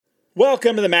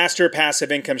Welcome to the Master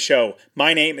Passive Income Show.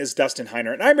 My name is Dustin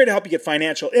Heiner, and I'm ready to help you get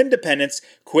financial independence,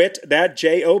 quit that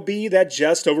job, that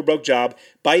just overbroke job,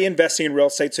 by investing in real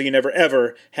estate so you never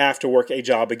ever have to work a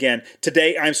job again.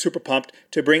 Today, I'm super pumped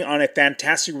to bring on a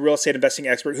fantastic real estate investing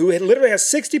expert who literally has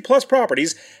 60 plus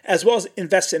properties, as well as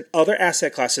invests in other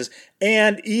asset classes,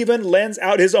 and even lends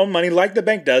out his own money like the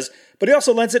bank does, but he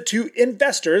also lends it to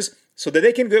investors so that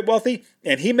they can get wealthy,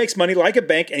 and he makes money like a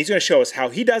bank, and he's going to show us how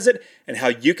he does it and how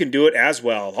you can do it as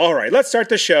well. All right, let's start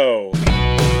the show.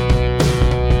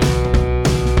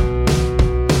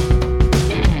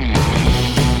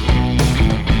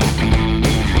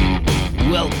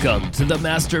 Welcome to the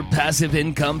Master Passive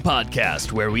Income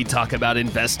Podcast, where we talk about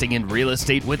investing in real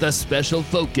estate with a special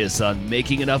focus on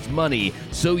making enough money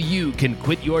so you can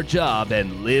quit your job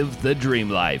and live the dream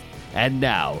life. And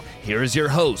now, here is your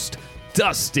host,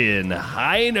 Dustin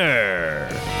Heiner.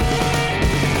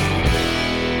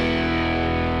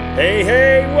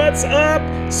 Hey, what's up?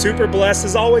 Super blessed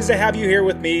as always to have you here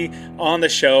with me on the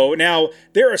show. Now,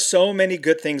 there are so many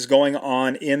good things going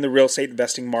on in the real estate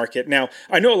investing market. Now,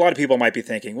 I know a lot of people might be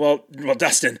thinking, well,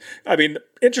 Dustin,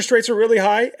 interest rates are really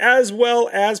high as well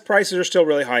as prices are still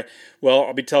really high. Well,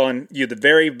 I'll be telling you the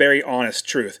very, very honest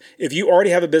truth. If you already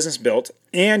have a business built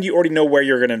and you already know where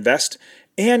you're going to invest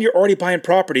and you're already buying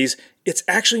properties, it's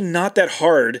actually not that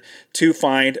hard to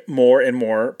find more and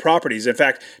more properties. In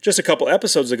fact, just a couple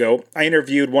episodes ago, I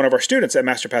interviewed one of our students at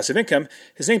Master Passive Income.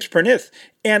 His name's Pranith,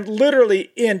 and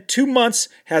literally in 2 months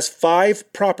has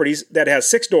 5 properties that has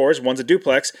 6 doors, one's a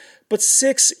duplex, but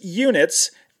 6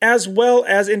 units, as well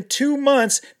as in 2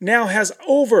 months now has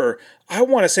over, I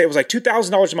want to say it was like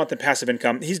 $2,000 a month in passive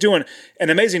income. He's doing an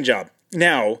amazing job.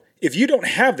 Now, if you don't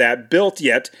have that built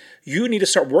yet, you need to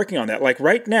start working on that. Like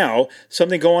right now,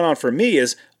 something going on for me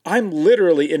is I'm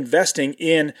literally investing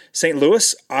in St.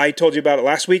 Louis. I told you about it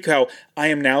last week, how I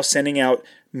am now sending out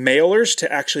mailers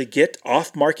to actually get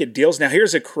off-market deals. Now,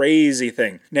 here's a crazy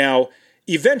thing. Now,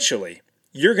 eventually,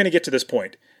 you're going to get to this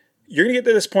point. You're going to get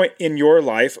to this point in your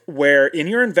life where in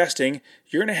your investing,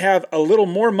 you're going to have a little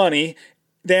more money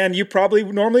than you probably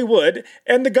normally would,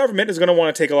 and the government is going to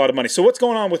want to take a lot of money. So what's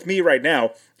going on with me right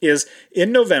now is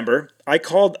in November, I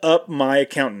called up my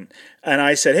accountant, and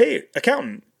I said, hey,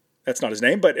 accountant, that's not his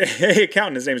name, but hey,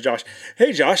 accountant, his name is Josh.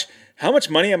 Hey, Josh, how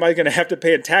much money am I going to have to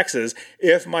pay in taxes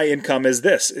if my income is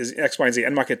X, Y, and Z?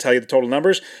 I'm not going to tell you the total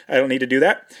numbers. I don't need to do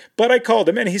that. But I called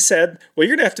him, and he said, well,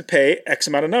 you're going to have to pay X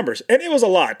amount of numbers. And it was a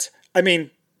lot. I mean,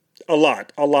 a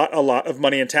lot of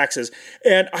money in taxes.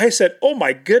 And I said, oh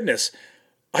my goodness,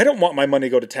 I don't want my money to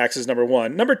go to taxes, number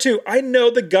one. Number two, I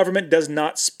know the government does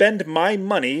not spend my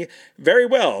money very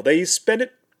well. They spend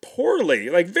it poorly,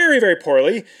 like very, very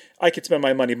poorly. I could spend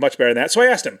my money much better than that. So I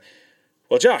asked him,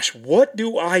 well, Josh, what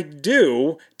do I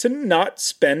do to not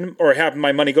spend or have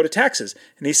my money go to taxes?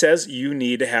 And he says, you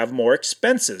need to have more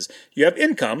expenses. You have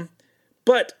income,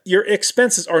 but your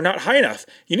expenses are not high enough.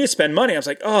 You need to spend money. I was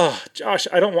like, oh, Josh,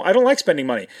 I don't like spending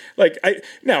money.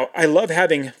 I love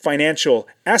having financial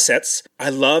assets. I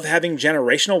love having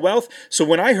generational wealth. So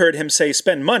when I heard him say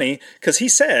spend money, because he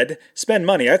said spend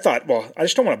money, I thought, well, I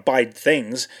just don't want to buy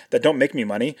things that don't make me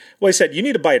money. Well, he said, you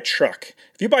need to buy a truck.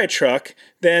 If you buy a truck,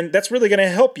 then that's really going to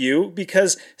help you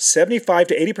because 75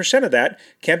 to 80% of that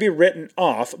can be written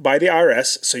off by the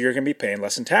IRS, so you're going to be paying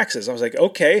less in taxes. I was like,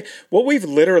 okay, well, we've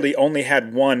literally only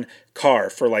had one car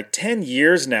for like 10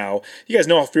 years now. You guys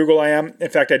know how frugal I am. In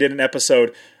fact, I did an episode,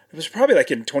 it was probably like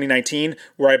in 2019,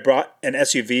 where I brought an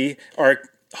SUV, our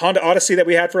Honda Odyssey that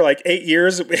we had for like 8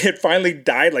 years. It finally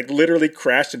died, like literally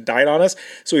crashed and died on us.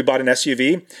 So we bought an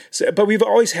SUV. But we've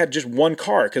always had just one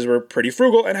car because we're pretty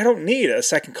frugal and I don't need a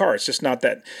second car. It's just not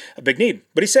that a big need.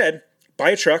 But he said, buy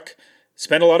a truck,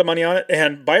 spend a lot of money on it,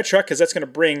 and buy a truck because that's going to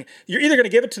bring, you're either going to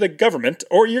give it to the government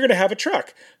or you're going to have a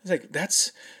truck. I was like,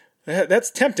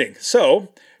 that's tempting.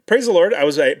 So praise the Lord, I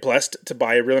was blessed to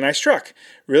buy a really nice truck.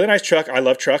 Really nice truck. I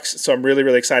love trucks, so I'm really,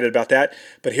 really excited about that.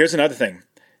 But here's another thing.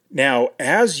 Now,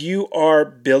 as you are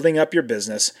building up your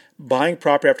business, buying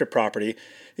property after property,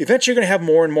 eventually you're going to have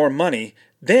more and more money.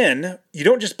 Then you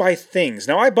don't just buy things.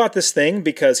 Now, I bought this thing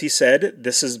because he said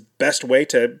this is best way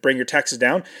to bring your taxes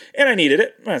down, and I needed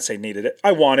it. I don't say needed it.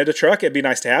 I wanted a truck. It'd be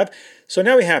nice to have. So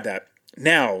now we have that.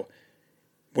 Now,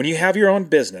 when you have your own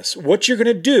business, what you're going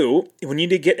to do when you need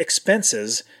to get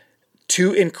expenses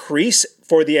to increase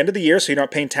for the end of the year so you're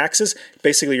not paying taxes.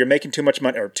 Basically, you're making too much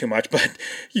money, or too much, but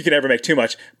you can never make too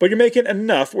much. But you're making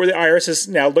enough where the IRS is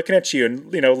now looking at you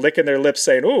and, licking their lips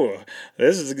saying, "Ooh,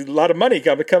 this is a lot of money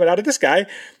coming out of this guy."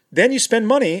 Then you spend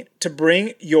money to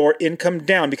bring your income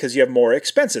down because you have more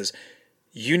expenses.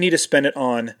 You need to spend it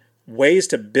on ways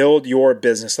to build your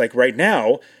business. Like right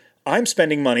now, I'm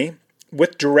spending money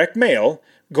with direct mail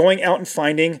going out and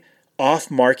finding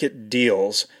off-market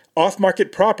deals,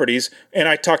 off-market properties. And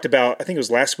I talked about, I think it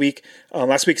was last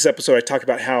week's episode, I talked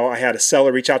about how I had a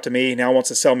seller reach out to me, now wants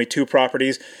to sell me 2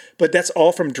 properties, but that's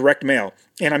all from direct mail.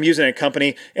 And I'm using a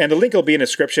company, and the link will be in the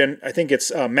description. I think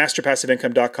it's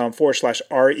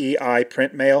masterpassiveincome.com/REI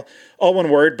print mail, all one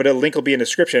word, but a link will be in the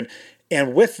description.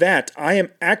 And with that, I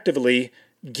am actively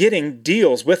getting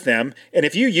deals with them. And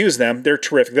if you use them, they're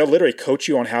terrific. They'll literally coach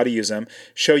you on how to use them,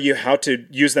 show you how to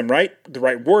use them right, the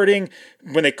right wording.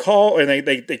 When they call and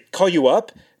they call you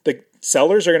up, the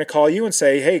sellers are going to call you and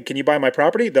say, hey, can you buy my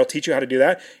property? They'll teach you how to do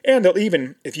that. And they'll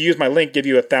even, if you use my link, give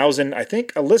you 1,000, I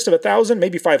think a list of 1,000,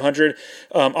 maybe 500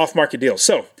 off-market deals.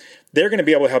 So they're going to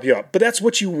be able to help you out. But that's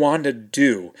what you want to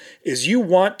do, is you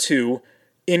want to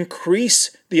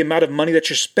increase the amount of money that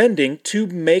you're spending to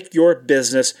make your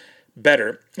business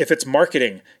better. If it's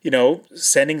marketing,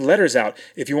 sending letters out,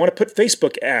 if you want to put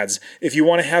Facebook ads, if you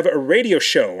want to have a radio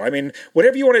show,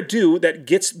 whatever you want to do that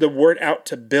gets the word out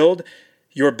to build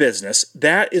your business,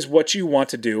 that is what you want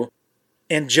to do.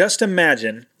 And just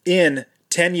imagine in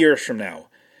 10 years from now,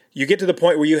 you get to the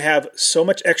point where you have so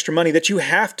much extra money that you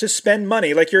have to spend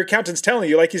money, like your accountant's telling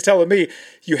you, like he's telling me,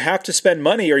 you have to spend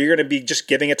money or you're going to be just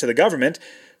giving it to the government.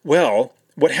 Well,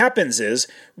 what happens is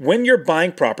when you're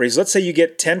buying properties, let's say you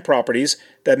get 10 properties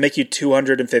that make you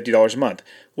 $250 a month.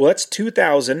 Well, that's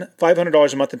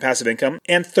 $2,500 a month in passive income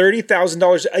and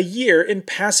 $30,000 a year in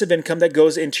passive income that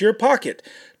goes into your pocket.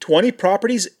 20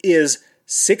 properties is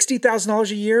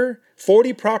 $60,000 a year.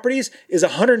 40 properties is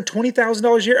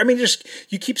 $120,000 a year.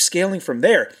 You keep scaling from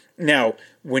there. Now,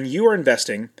 when you are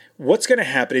investing, what's going to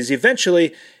happen is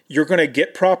eventually you're going to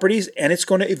get properties and it's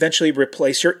going to eventually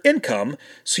replace your income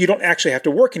so you don't actually have to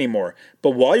work anymore.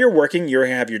 But while you're working, you're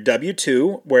going to have your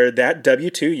W-2, where that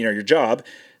W-2, your job,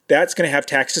 that's going to have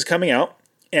taxes coming out.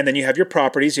 And then you have your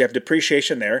properties, you have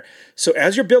depreciation there. So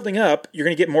as you're building up, you're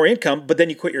going to get more income, but then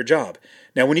you quit your job.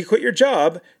 Now, when you quit your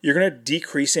job, you're going to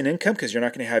decrease in income because you're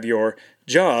not going to have your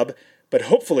job. But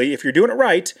hopefully, if you're doing it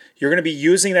right, you're going to be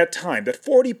using that time, that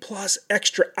 40 plus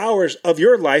extra hours of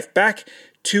your life back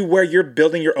to where you're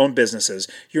building your own businesses.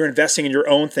 You're investing in your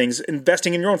own things,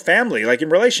 investing in your own family, like in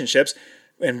relationships.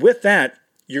 And with that,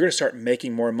 you're going to start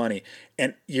making more money.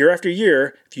 And year after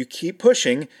year, if you keep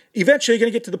pushing, eventually you're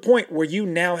going to get to the point where you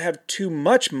now have too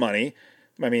much money.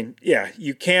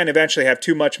 You can eventually have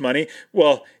too much money.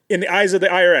 Well, in the eyes of the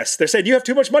IRS, they're saying, you have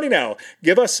too much money now,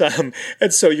 give us some.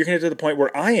 And so you're going to get to the point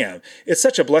where I am. It's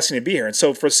such a blessing to be here. And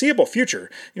so foreseeable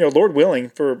future, Lord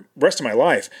willing, for the rest of my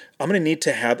life, I'm going to need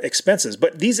to have expenses.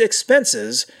 But these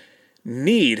expenses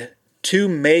need to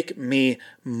make me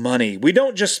money. We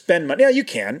don't just spend money. Yeah, you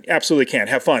can, absolutely can,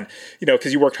 have fun,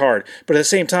 because you worked hard. But at the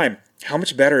same time, how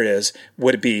much better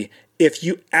would it be if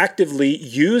you actively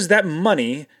use that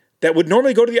money that would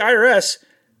normally go to the IRS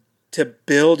to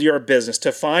build your business,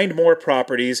 to find more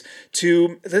properties,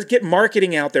 to get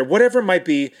marketing out there, whatever it might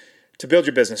be, to build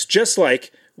your business. Just like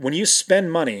when you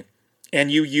spend money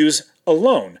and you use a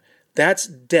loan, that's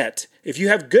debt. If you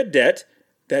have good debt,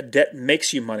 that debt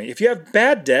makes you money. If you have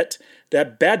bad debt,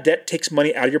 that bad debt takes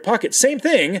money out of your pocket. Same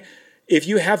thing if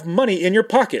you have money in your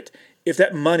pocket. If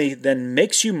that money then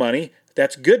makes you money,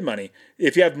 that's good money.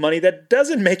 If you have money that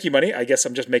doesn't make you money, I guess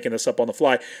I'm just making this up on the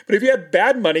fly, but if you have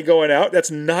bad money going out that's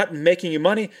not making you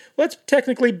money, well, that's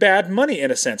technically bad money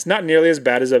in a sense. Not nearly as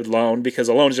bad as a loan, because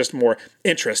a loan is just more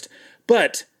interest.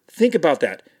 But think about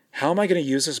that. How am I going to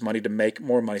use this money to make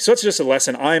more money? So it's just a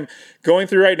lesson I'm going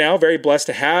through right now. Very blessed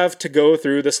to have to go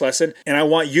through this lesson. And I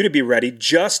want you to be ready,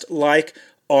 just like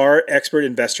our expert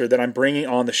investor that I'm bringing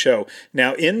on the show.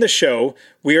 Now, in the show,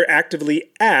 we are actively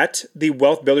at the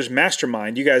Wealth Builders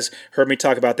Mastermind. You guys heard me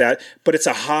talk about that, but it's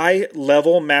a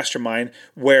high-level mastermind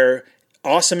where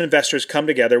awesome investors come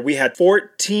together. We had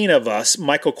 14 of us,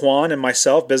 Michael Kwan and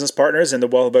myself, business partners in the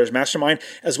Wealth Builders Mastermind,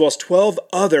 as well as 12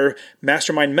 other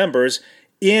mastermind members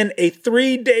in a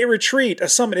 3-day retreat, a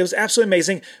summit. It was absolutely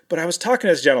amazing. But I was talking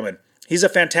to this gentleman. He's a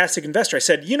fantastic investor. I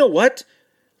said, you know what?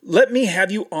 Let me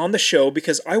have you on the show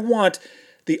because I want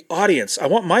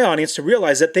my audience to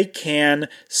realize that they can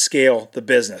scale the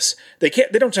business. They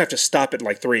don't have to stop at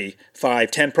like 3, 5,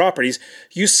 10 properties.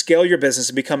 You scale your business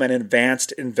and become an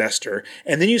advanced investor.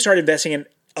 And then you start investing in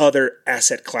other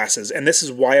asset classes. And this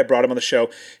is why I brought him on the show.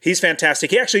 He's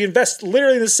fantastic. He actually invests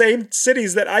literally in the same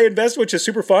cities that I invest, which is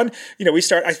super fun.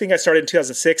 I think I started in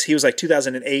 2006. He was like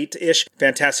 2008-ish.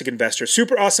 Fantastic investor.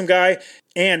 Super awesome guy.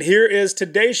 And here is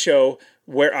today's show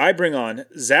where I bring on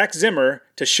Zach Zimmer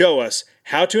to show us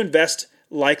how to invest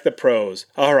like the pros.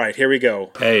 All right, here we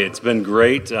go. Hey, it's been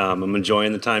great. I'm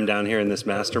enjoying the time down here in this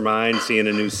mastermind, seeing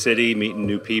a new city, meeting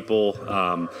new people.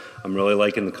 I'm really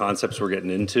liking the concepts we're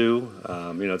getting into.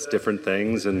 It's different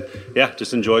things, and yeah,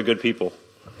 just enjoy good people.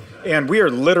 And we are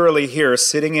literally here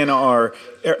sitting in our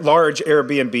large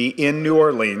Airbnb in New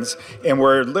Orleans, and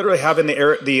we're literally having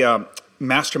the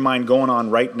mastermind going on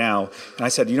right now. And I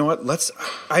said, you know what,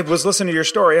 I was listening to your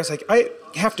story. I was like, I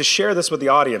have to share this with the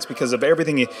audience because of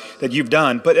everything that you've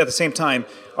done. But at the same time,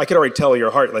 I could already tell your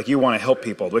heart, like you want to help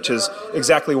people, which is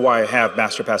exactly why I have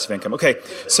Master Passive Income. Okay,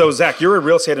 so Zach, you're a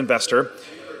real estate investor.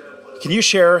 Can you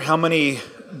share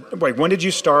when did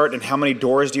you start and how many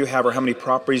doors do you have or how many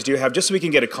properties do you have, just so we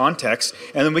can get a context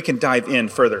and then we can dive in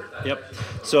further? Yep.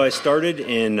 So I started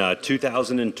in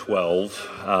 2012.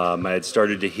 I had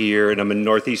started to hear, and I'm in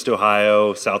Northeast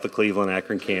Ohio, south of Cleveland,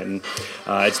 Akron, Canton.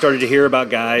 I'd started to hear about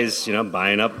guys,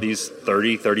 buying up these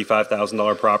 $30,000,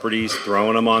 $35,000 properties,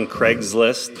 throwing them on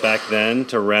Craigslist back then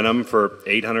to rent them for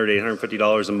 $800,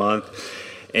 $850 a month.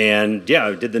 And yeah,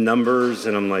 I did the numbers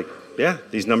and I'm like, yeah,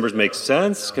 these numbers make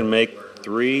sense, can make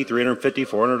 $350,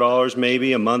 $400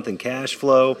 maybe a month in cash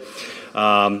flow.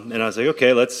 And I was like,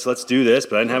 okay, let's do this,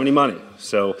 but I didn't have any money.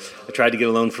 So I tried to get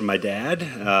a loan from my dad,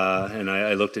 and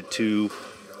I looked at 2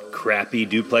 crappy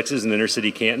duplexes in inner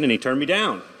city Canton, and he turned me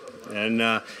down.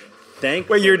 And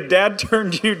Wait, your dad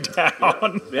turned you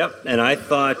down? Yep. And I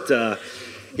thought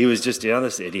he was just,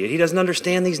 this idiot. He doesn't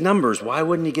understand these numbers. Why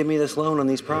wouldn't he give me this loan on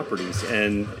these properties?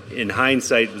 And in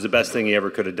hindsight, it was the best thing he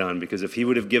ever could have done, because if he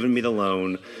would have given me the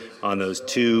loan on those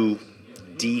 2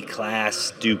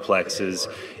 D-class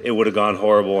duplexes, it would have gone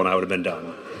horrible and I would have been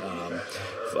done.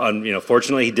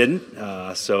 Fortunately, he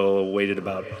didn't. So waited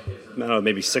about,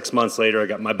 maybe 6 months later, I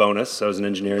got my bonus. I was an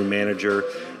engineering manager,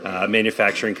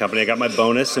 manufacturing company. I got my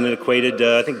bonus, and it equated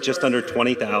to, I think, just under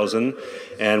 $20,000.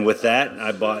 And with that,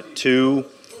 I bought 2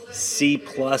 C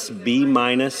plus B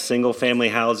minus single family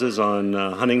houses on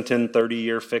Huntington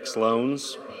 30-year fixed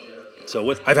loans. So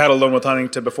I've had a loan with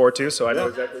Huntington before too, so I know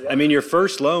exactly. I mean, your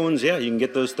first loans, you can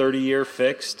get those 30-year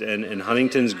fixed, and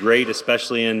Huntington's great,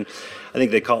 especially in, I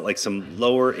think they call it like some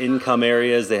lower income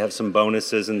areas. They have some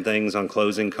bonuses and things on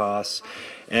closing costs.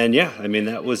 And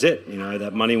that was it.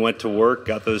 That money went to work,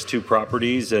 got those 2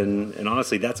 properties, and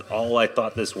honestly, that's all I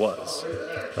thought this was.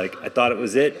 Like, I thought it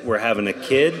was it. We're having a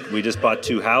kid. We just bought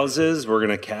 2 houses. We're going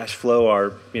to cash flow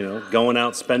our, going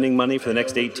out spending money for the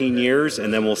next 18 years,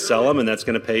 and then we'll sell them, and that's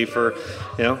going to pay for,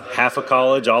 half of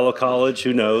college, all of college,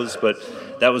 who knows. But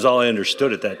that was all I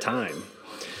understood at that time.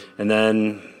 And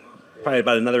then probably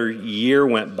about another year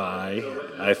went by.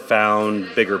 I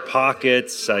found bigger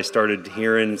pockets. I started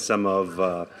hearing some of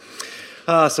Grant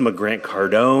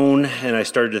Cardone, and I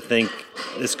started to think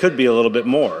this could be a little bit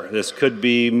more. This could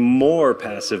be more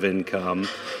passive income.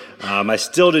 I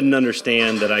still didn't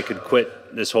understand that I could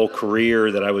quit this whole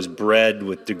career that I was bred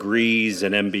with degrees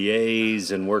and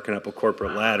MBAs and working up a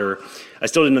corporate ladder. I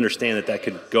still didn't understand that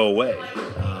could go away.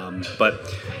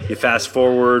 But you fast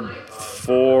forward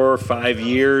 4 or 5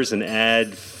 years and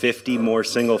add 50 more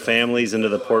single families into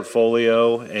the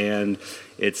portfolio, and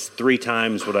it's 3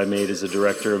 times what I made as a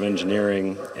director of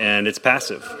engineering, and it's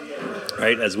passive.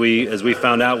 Right, as we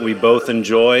found out, we both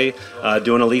enjoy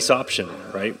doing a lease option,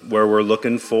 right, where we're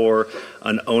looking for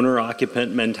an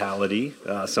owner-occupant mentality,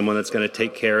 someone that's going to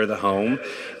take care of the home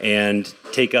and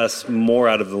take us more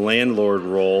out of the landlord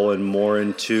role and more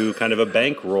into kind of a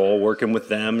bank role, working with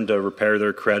them to repair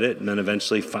their credit and then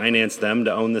eventually finance them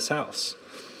to own this house.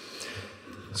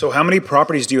 So how many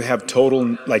properties do you have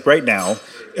total, like right now,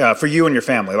 for you and your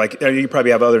family? Like, you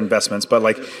probably have other investments, but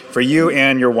like for you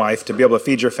and your wife to be able to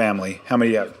feed your family, how many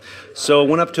do you have? So it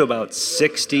went up to about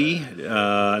 60,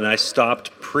 and I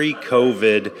stopped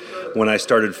pre-COVID when I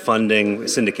started funding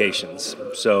syndications.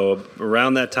 So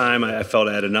around that time, I felt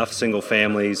I had enough single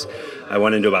families. I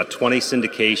went into about 20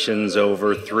 syndications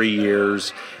over 3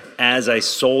 years. As I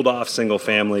sold off single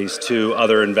families to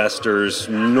other investors,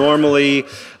 normally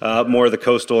more of the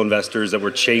coastal investors that were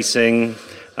chasing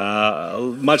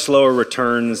much lower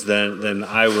returns than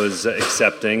I was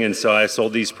accepting. And so I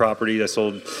sold these properties. I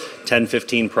sold 10,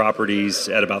 15 properties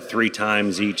at about 3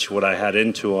 times each what I had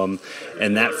into them.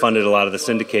 And that funded a lot of the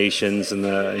syndications and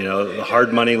the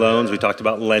hard money loans. We talked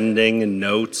about lending and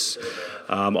notes.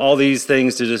 All these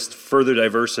things to just further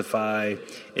diversify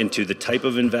into the type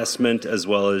of investment as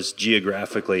well as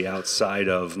geographically outside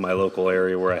of my local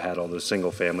area where I had all those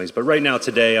single families. But right now,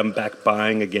 today, I'm back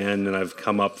buying again, and I've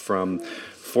come up from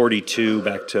 42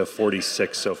 back to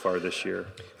 46 so far this year.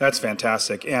 That's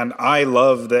fantastic. And I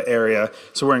love the area.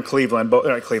 So we're in Cleveland, but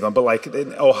not Cleveland, but like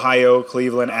in Ohio,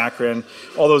 Cleveland, Akron,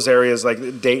 all those areas.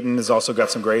 Like Dayton has also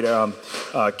got some great,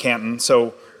 Canton.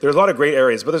 So there's a lot of great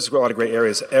areas, but there's a lot of great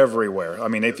areas everywhere. I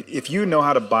mean, if you know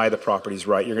how to buy the properties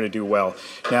right, you're going to do well.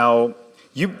 Now,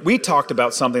 we talked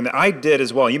about something that I did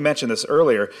as well. You mentioned this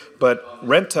earlier, but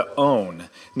rent to own.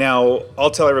 Now,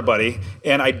 I'll tell everybody,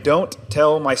 and I don't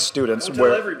tell my students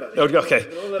where. Tell everybody. Okay.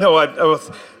 No,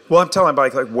 I'm telling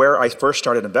about like where I first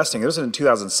started investing. It was in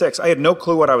 2006. I had no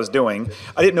clue what I was doing.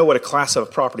 I didn't know what a class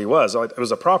of property was. It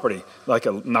was a property, like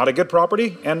not a good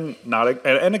property and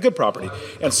a good property.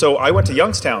 And so I went to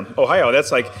Youngstown, Ohio.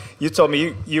 That's like you told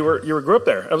me you grew up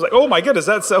there. I was like, oh my goodness,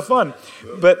 that's so fun.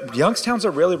 But Youngstown's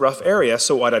a really rough area.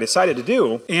 So what I decided to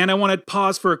do, And I want to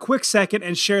pause for a quick second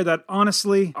and share that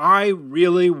honestly, I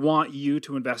really want you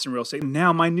to invest in real estate.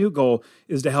 Now, my new goal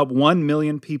is to help 1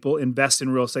 million people invest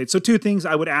in real estate. So 2 things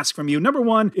I would ask from you. Number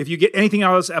 1, if you get anything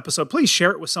out of this episode, please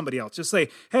share it with somebody else. Just say,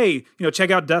 hey,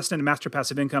 check out Dustin at Master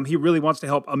Passive Income. He really wants to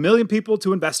help 1 million people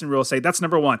to invest in real estate. That's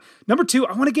number 1. Number 2,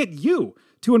 I want to get you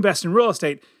to invest in real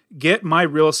estate. Get my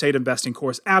real estate investing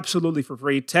course absolutely for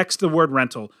free. Text the word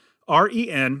rental,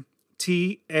 RENTAL,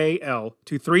 to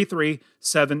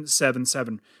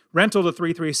 33777. Rental to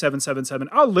 33777.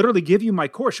 I'll literally give you my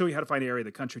course, show you how to find an area of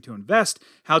the country to invest,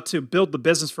 how to build the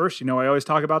business first. I always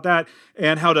talk about that,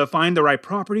 and how to find the right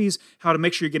properties, how to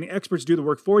make sure you're getting experts to do the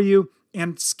work for you,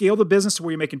 and scale the business to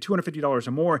where you're making $250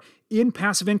 or more in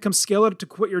passive income. Scale it to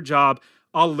quit your job.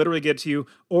 I'll literally get to you,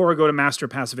 or go to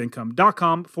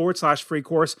masterpassiveincome.com/free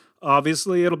course.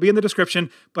 Obviously, it'll be in the description,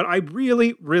 but I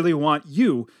really, really want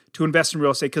you to invest in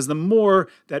real estate, because the more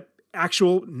that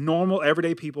actual, normal,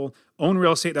 everyday people own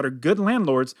real estate that are good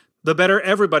landlords, the better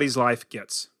everybody's life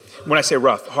gets. when I say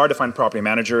rough, hard to find property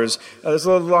managers. There's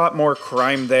a lot more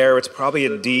crime there. It's probably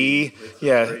a D.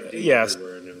 Yeah, yes.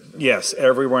 Yes,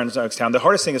 everywhere in town. The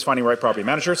hardest thing is finding the right property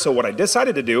manager. So what I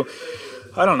decided to do,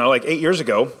 I don't know, like 8 years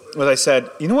ago, was I said,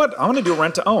 you know what, I'm going to do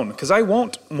rent to own, because I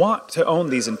won't want to own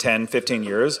these in 10, 15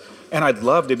 years, and I'd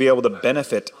love to be able to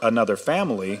benefit another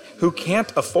family who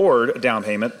can't afford a down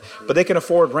payment, but they can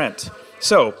afford rent.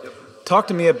 So talk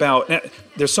to me about,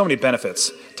 there's so many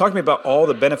benefits. Talk to me about all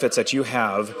the benefits that you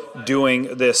have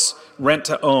doing this rent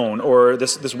to own, or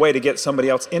this way to get somebody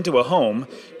else into a home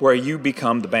where you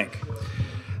become the bank.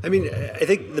 I mean, I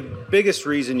think the biggest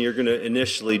reason you're going to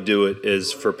initially do it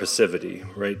is for passivity,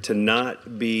 right? To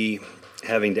not be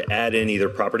having to add in either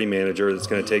property manager that's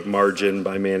going to take margin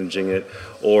by managing it,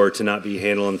 or to not be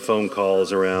handling phone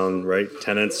calls around, right?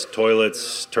 Tenants,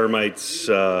 toilets, termites,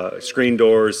 screen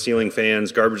doors, ceiling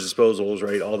fans, garbage disposals,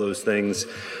 right? All those things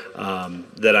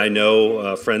that I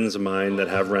know friends of mine that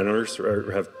have renters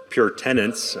or have pure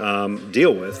tenants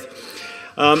deal with.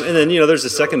 And then, there's a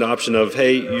second option of,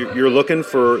 hey, you're looking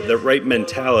for the right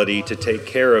mentality to take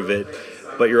care of it,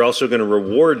 but you're also going to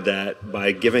reward that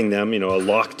by giving them, a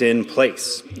locked-in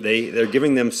place. They're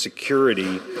giving them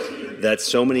security that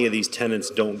so many of these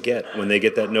tenants don't get when they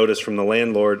get that notice from the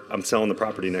landlord, I'm selling the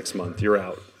property next month, you're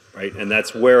out, right? And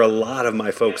that's where a lot of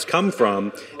my folks come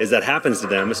from, is that happens to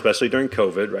them, especially during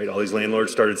COVID, right? All these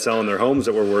landlords started selling their homes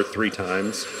that were worth 3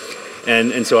 times.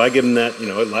 And so I give them that,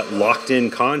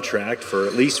 locked-in contract for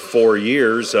at least 4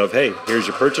 years of, hey, here's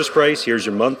your purchase price, here's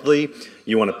your monthly.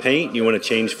 You want to paint, you want to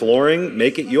change flooring,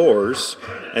 make it yours,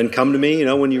 and come to me,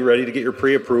 when you're ready to get your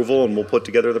pre-approval, and we'll put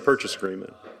together the purchase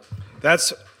agreement.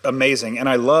 That's amazing, and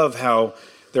I love how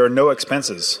there are no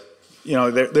expenses.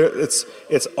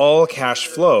 It's all cash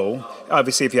flow.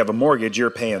 Obviously, if you have a mortgage, you're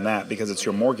paying that because it's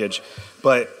your mortgage,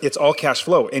 but it's all cash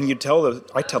flow. And I tell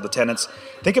the tenants,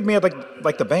 think of me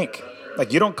like the bank.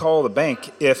 Like, you don't call the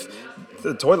bank if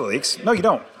the toilet leaks. No, you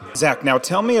don't. Zach, now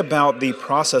tell me about the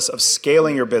process of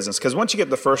scaling your business, because once you get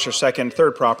the first or second,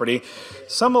 third property,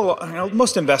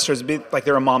 most investors be like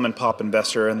they're a mom and pop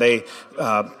investor, and they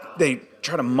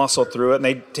try to muscle through it, and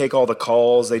they take all the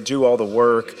calls, they do all the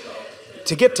work.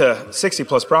 To get to 60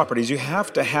 plus properties, you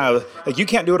have to have, you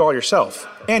can't do it all yourself.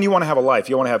 And you want to have a life,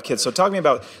 you want to have kids. So talk to me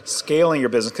about scaling your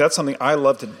business, because that's something I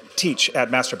love to teach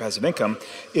at Master Passive Income,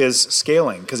 is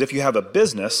scaling. Because if you have a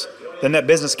business, then that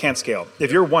business can't scale.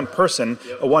 If you're one person,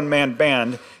 a one-man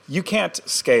band, you can't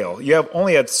scale. You have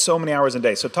only had so many hours a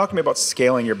day. So talk to me about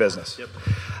scaling your business. Yep.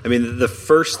 I mean, the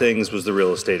first things was the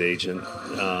real estate agent.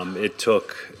 It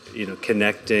took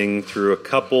connecting through a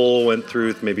couple, went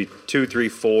through maybe 2, 3,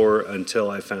 4, until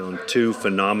I found 2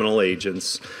 phenomenal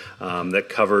agents that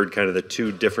covered kind of the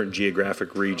 2 different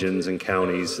geographic regions and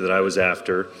counties that I was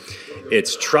after.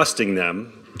 It's trusting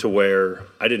them to where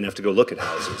I didn't have to go look at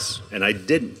houses, and I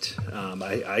didn't.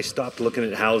 I stopped looking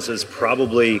at houses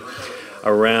probably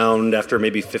around after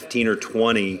maybe 15 or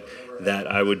 20 that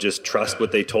I would just trust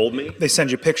what they told me. They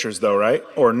send you pictures though, right?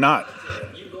 Or not?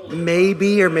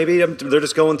 Maybe they're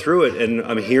just going through it, and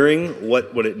I'm hearing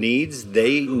what it needs.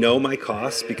 They know my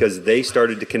costs because they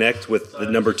started to connect with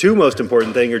the number two most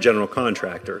important thing, your general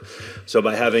contractor. So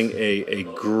by having a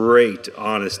great,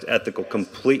 honest, ethical,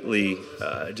 completely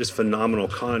just phenomenal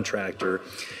contractor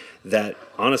that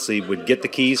honestly would get the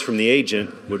keys from the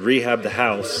agent, would rehab the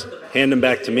house, hand them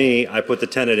back to me, I put the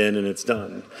tenant in, and it's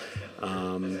done.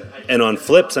 And on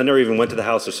flips, I never even went to the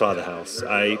house or saw the house.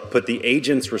 I put the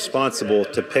agents responsible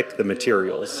to pick the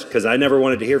materials because I never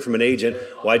wanted to hear from an agent,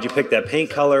 why'd you pick that paint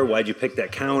color? Why'd you pick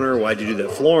that counter? Why'd you do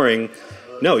that flooring?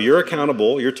 No, you're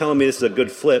accountable. You're telling me this is a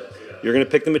good flip. You're going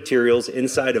to pick the materials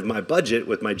inside of my budget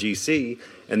with my GC,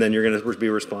 and then you're going to be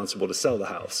responsible to sell the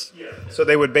house. So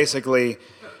they would basically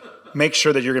make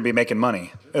sure that you're going to be making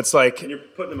money. It's like... And you're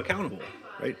putting them accountable.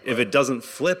 Right? If it doesn't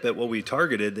flip at what we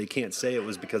targeted, they can't say it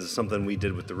was because of something we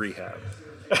did with the rehab.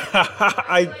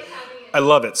 I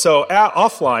love it. So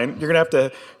offline, you're going to have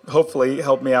to hopefully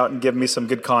help me out and give me some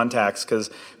good contacts,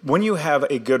 because when you have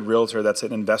a good realtor that's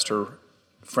an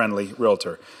investor-friendly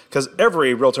realtor, because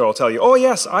every realtor will tell you, oh,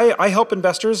 yes, I help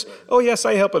investors. Oh, yes,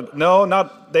 I help. No,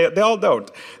 not they all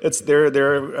don't.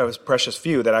 There are a precious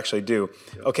few that actually do.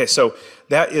 Okay, so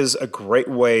that is a great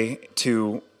way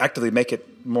to actively make it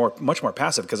much more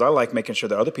passive, because I like making sure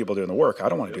that other people are doing the work. I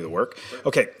don't want to do the work.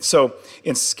 Okay, so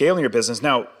in scaling your business,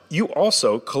 now you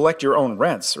also collect your own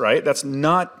rents, right? That's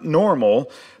not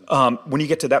normal when you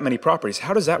get to that many properties.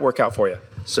 How does that work out for you?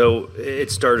 So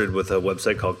it started with a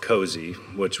website called Cozy,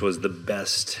 which was the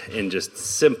best in just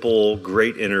simple,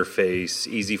 great interface,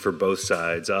 easy for both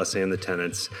sides, us and the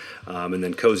tenants. And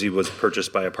then Cozy was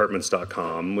purchased by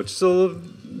Apartments.com, which is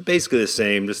basically the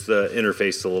same, just the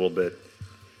interface is a little bit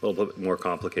more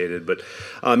complicated, but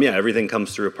everything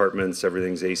comes through Apartments.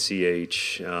 Everything's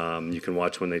ACH. You can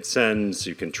watch when they send, so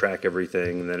you can track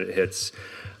everything, and then it hits.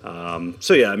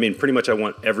 Pretty much I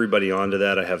want everybody onto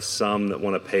that. I have some that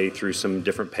want to pay through some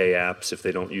different pay apps if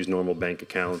they don't use normal bank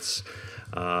accounts.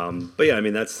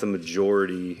 That's the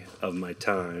majority of my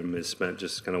time is spent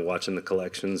just kind of watching the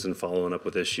collections and following up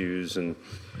with issues. And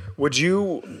would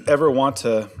you ever want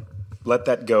to let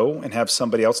that go and have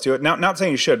somebody else do it? Now, not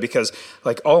saying you should, because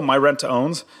like all my rent to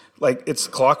owns, like it's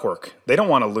clockwork. They don't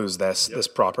want to lose this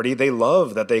property. They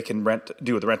love that they can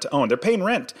do the rent to own. They're paying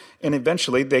rent, and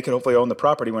eventually they could hopefully own the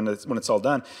property when it's all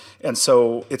done. And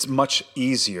so it's much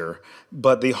easier.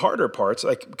 But the harder parts,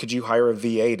 like, could you hire a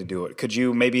VA to do it? Could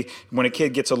you maybe, when a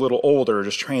kid gets a little older,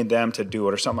 just train them to do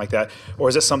it or something like that? Or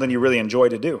is it something you really enjoy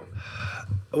to do?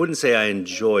 I wouldn't say I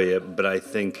enjoy it, but I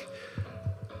think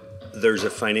there's a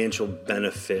financial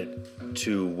benefit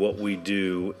to what we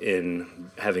do in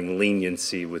having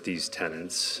leniency with these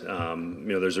tenants.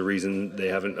 There's a reason they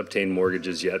haven't obtained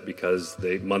mortgages yet, because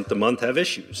they month to month have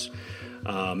issues.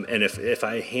 And if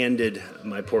I handed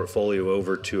my portfolio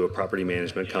over to a property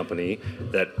management company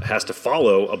that has to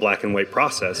follow a black and white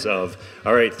process of,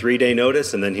 all right, 3-day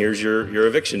notice, and then here's your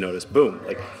eviction notice, boom.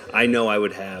 Like, I know I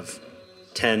would have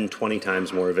 10, 20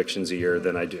 times more evictions a year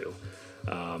than I do.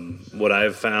 What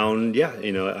I've found,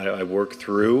 I work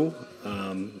through,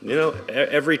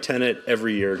 every tenant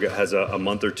every year has a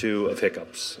month or two of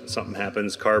hiccups. Something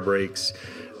happens, car breaks,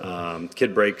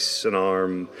 kid breaks an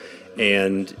arm,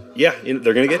 and they're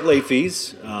going to get late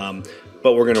fees,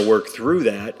 but we're going to work through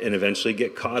that and eventually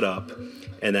get caught up,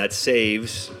 and that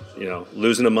saves,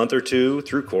 losing a month or two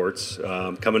through courts,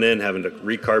 coming in, having to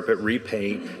recarpet,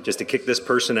 repaint, just to kick this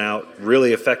person out,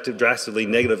 really drastically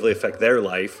negatively affect their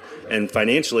life, and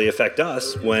financially affect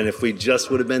us, when if we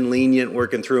just would have been lenient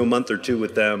working through a month or two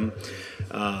with them,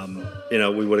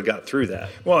 we would have got through that.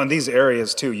 Well, in these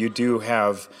areas too, you do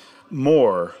have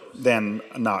more than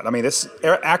not. I mean, this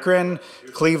Akron,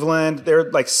 Cleveland,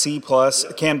 they're like C plus,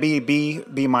 can be B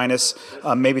minus,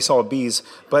 maybe solid Bs.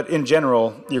 But in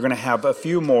general, you're going to have a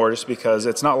few more, just because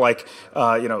it's not like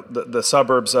the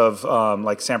suburbs of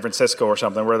like San Francisco or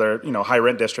something, where they're high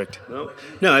rent district. No,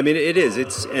 it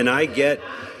is. I get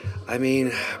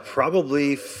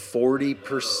probably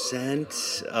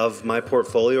 40% of my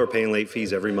portfolio are paying late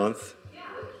fees every month.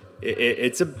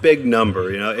 It's a big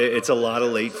number, It's a lot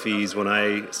of late fees when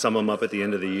I sum them up at the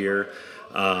end of the year.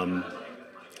 In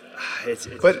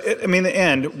the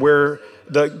end,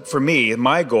 for me,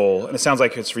 my goal, and it sounds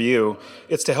like it's for you,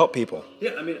 it's to help people.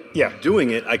 Doing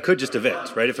it, I could just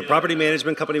evict, right? If a property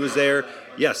management company was there,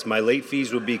 yes, my late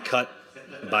fees would be cut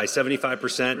by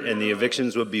 75%, and the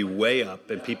evictions would be way up,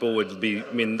 and people would be,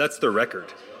 that's their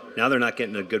record. now they're not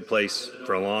getting a good place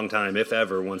for a long time, if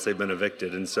ever, once they've been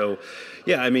evicted. And so,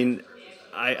 yeah, I mean,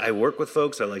 I work with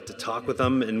folks. I like to talk with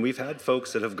them, and we've had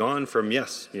folks that have gone from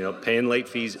paying late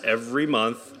fees every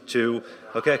month to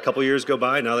a couple years go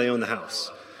by, now they own the house,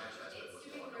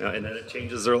 and then it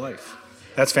changes their life.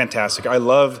 That's fantastic. I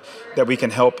love that we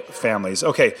can help families.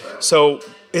 Okay, so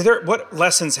what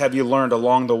lessons have you learned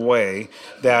along the way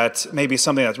that maybe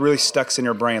something that's really stuck in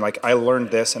your brain, like I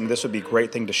learned this and this would be a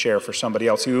great thing to share for somebody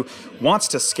else who wants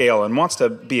to scale and wants to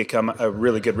become a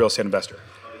really good real estate investor?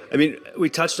 I mean, we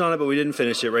touched on it, but we didn't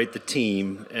finish it, right? The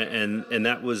team, and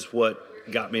that was what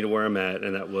got me to where I'm at,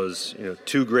 and that was,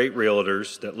 two great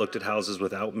realtors that looked at houses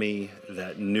without me,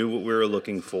 that knew what we were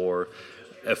looking for,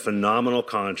 a phenomenal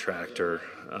contractor,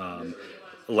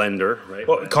 lender, right?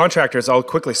 Well, contractors, I'll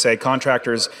quickly say,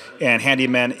 contractors and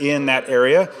handymen in that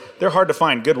area, they're hard to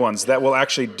find good ones that will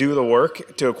actually do the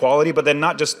work to a quality, but then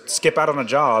not just skip out on a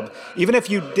job. Even if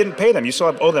you didn't pay them, you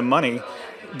still owe them money.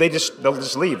 They'll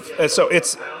just leave. So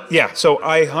so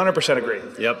I 100% agree.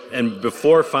 Yep. And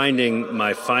before finding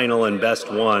my final and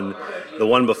best one, the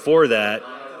one before that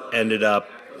ended up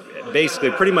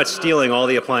basically pretty much stealing all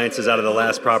the appliances out of the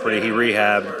last property he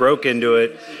rehabbed, broke into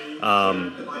it.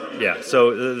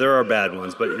 So there are bad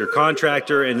ones, but your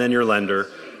contractor and then your lender,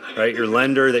 right? Your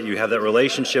lender that you have that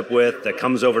relationship with, that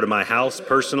comes over to my house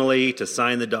personally to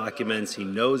sign the documents. He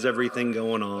knows everything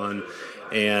going on.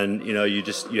 And,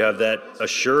 you have that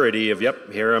assurity of,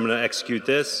 here, I'm going to execute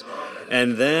this.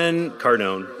 And then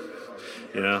Cardone,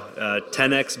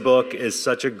 10X book is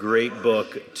such a great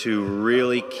book to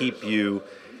really keep you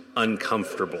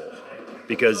uncomfortable.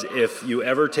 Because if you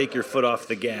ever take your foot off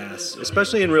the gas,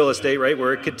 especially in real estate, right,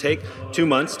 where it could take 2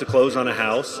 months to close on a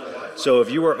house. So if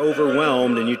you are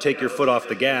overwhelmed and you take your foot off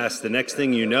the gas, the next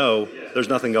thing you know, there's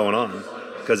nothing going on.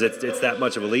 Because it's that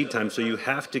much of a lead time. So you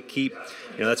have to keep,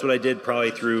 that's what I did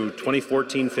probably through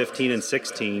 2014, 15, and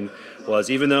 16, was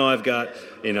even though I've got,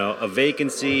 a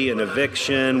vacancy, an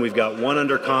eviction, we've got one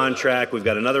under contract, we've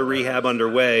got another rehab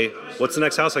underway, what's the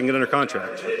next house I can get under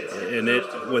contract? And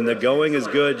when the going is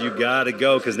good, you got to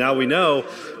go, because now we know,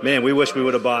 man, we wish we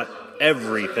would have bought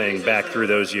everything back through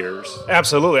those years.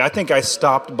 Absolutely. I think I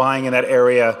stopped buying in that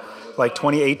area like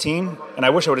 2018, and I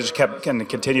wish I would have just kept and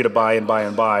continue to buy and buy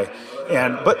and buy.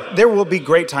 But there will be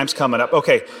great times coming up.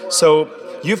 Okay, so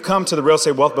you've come to the Real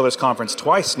Estate Wealth Builders Conference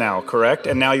twice now, correct?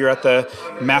 And now you're at the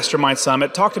Mastermind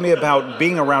Summit. Talk to me about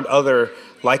being around other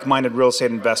like-minded real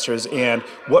estate investors and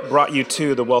what brought you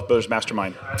to the Wealth Builders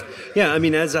Mastermind. Yeah, I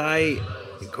mean, as I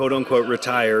quote-unquote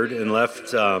retired and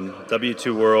left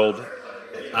W2 World,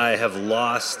 I have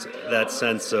lost that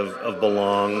sense of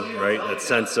belong, right? That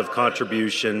sense of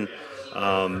contribution,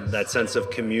 that sense of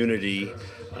community.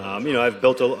 I've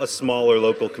built a smaller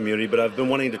local community, but I've been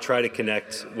wanting to try to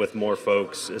connect with more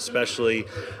folks, especially,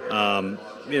 that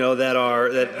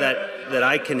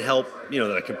I can help,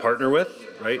 that I can partner with,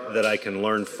 right? That I can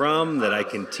learn from, that I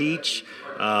can teach.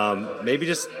 Maybe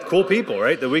just cool people,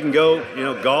 right? That we can go,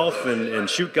 golf and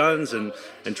shoot guns and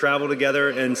travel together.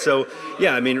 And so,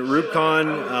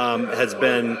 RubeCon has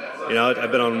been,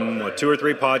 I've been on 2 or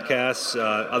 3 podcasts,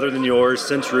 other than yours,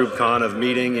 since RubeCon, of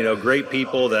meeting, great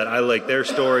people that I like their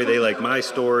story, they like my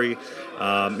story.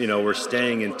 We're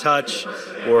staying in touch.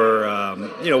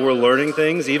 We're learning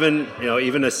things. Even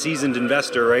a seasoned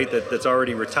investor, right, that's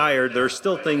already retired, there's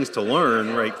still things to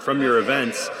learn, right, from your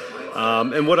events.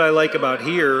 And what I like about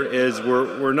here is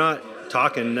we're not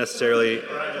talking necessarily,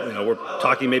 we're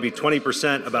talking maybe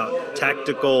 20% about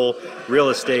tactical real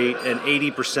estate and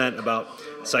 80% about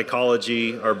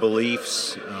psychology, our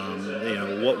beliefs,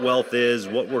 what wealth is,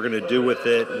 what we're going to do with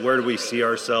it, where do we see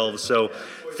ourselves. So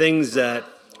things that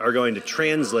are going to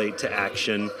translate to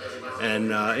action.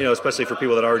 And, especially for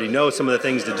people that already know some of the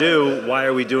things to do, why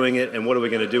are we doing it and what are we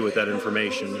going to do with that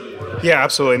information? Yeah,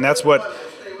 absolutely. And that's what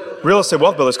Real Estate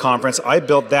Wealth Builders Conference, I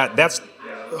built that. That's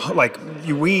like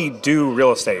we do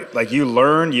real estate. Like you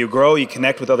learn, you grow, you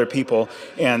connect with other people,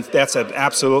 and that's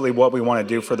absolutely what we want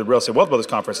to do for the Real Estate Wealth Builders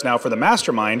Conference. Now, for the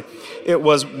Mastermind, it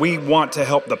was we want to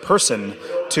help the person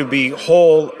to be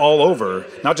whole all over,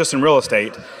 not just in real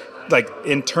estate, like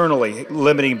internally,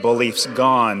 limiting beliefs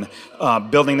gone,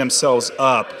 building themselves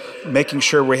up, making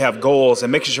sure we have goals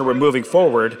and making sure we're moving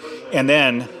forward, and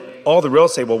then all the real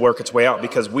estate will work its way out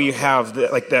because we have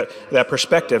that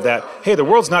perspective that, hey, the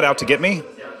world's not out to get me.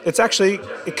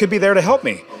 It could be there to help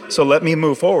me. So let me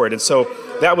move forward. And so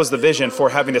that was the vision for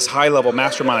having this high-level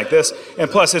mastermind like this.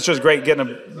 And plus, it's just great getting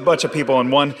a bunch of people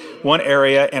in one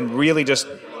area and really just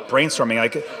brainstorming,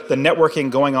 like the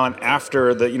networking going on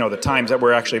after the times that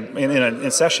we're actually in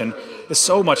session. is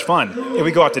so much fun. And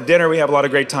we go out to dinner, we have a lot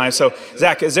of great time. So,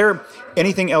 Zach, is there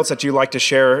anything else that you'd like to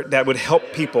share that would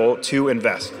help people to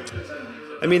invest?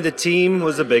 I mean, the team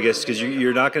was the biggest because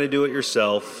you're not going to do it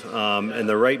yourself. And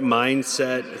the right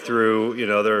mindset through,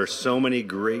 there are so many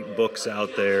great books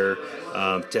out there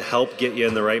to help get you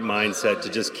in the right mindset to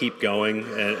just keep going.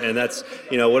 And that's,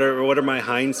 what are my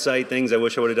hindsight things I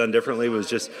wish I would have done differently was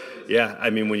just,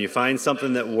 when you find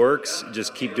something that works,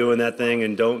 just keep doing that thing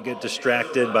and don't get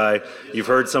distracted by, you've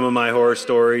heard some of my horror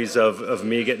stories of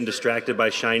me getting distracted by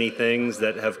shiny things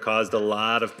that have caused a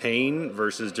lot of pain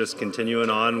versus just continuing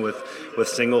on with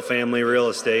single family real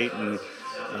estate. And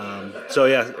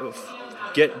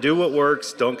do what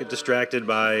works. Don't get distracted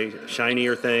by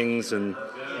shinier things and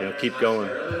keep going.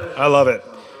 I love it.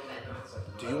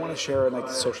 Do you want to share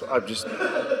social?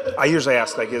 I usually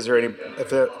ask is there any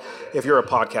if you're a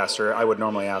podcaster, I would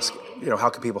normally ask how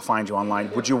can people find you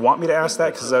online? Would you want me to ask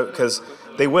that because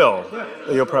they will?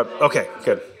 You'll okay,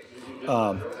 good.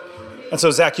 And so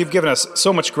Zach, you've given us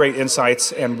so much great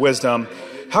insights and wisdom.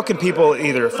 How can people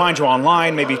either find you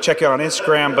online, maybe check you out on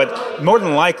Instagram, but more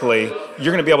than likely,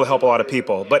 you're going to be able to help a lot of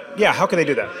people. But how can they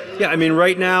do that? Yeah,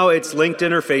 right now it's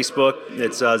LinkedIn or Facebook.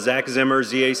 It's Zach Zimmer,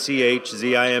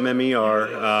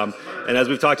 ZACH-ZIMMER. And as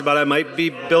we've talked about, I might be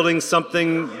building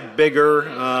something bigger,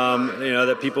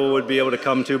 that people would be able to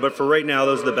come to. But for right now,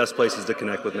 those are the best places to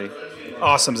connect with me.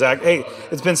 Awesome, Zach. Hey,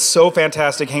 it's been so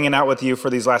fantastic hanging out with you for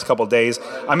these last couple of days.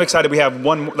 I'm excited we have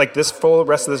one this full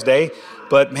rest of this day.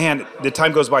 But man, the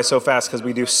time goes by so fast because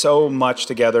we do so much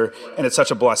together, and it's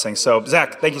such a blessing. So,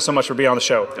 Zach, thank you so much for being on the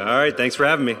show. All right, thanks for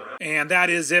having me. And that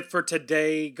is it for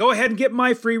today. Go ahead and get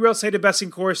my free real estate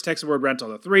investing course. Text the word rental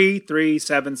to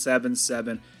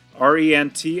 33777,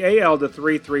 RENTAL to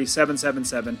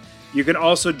 33777. You can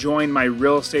also join my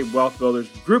Real Estate Wealth Builders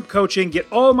group coaching. Get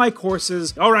all my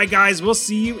courses. All right, guys, we'll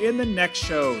see you in the next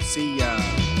show. See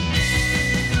ya.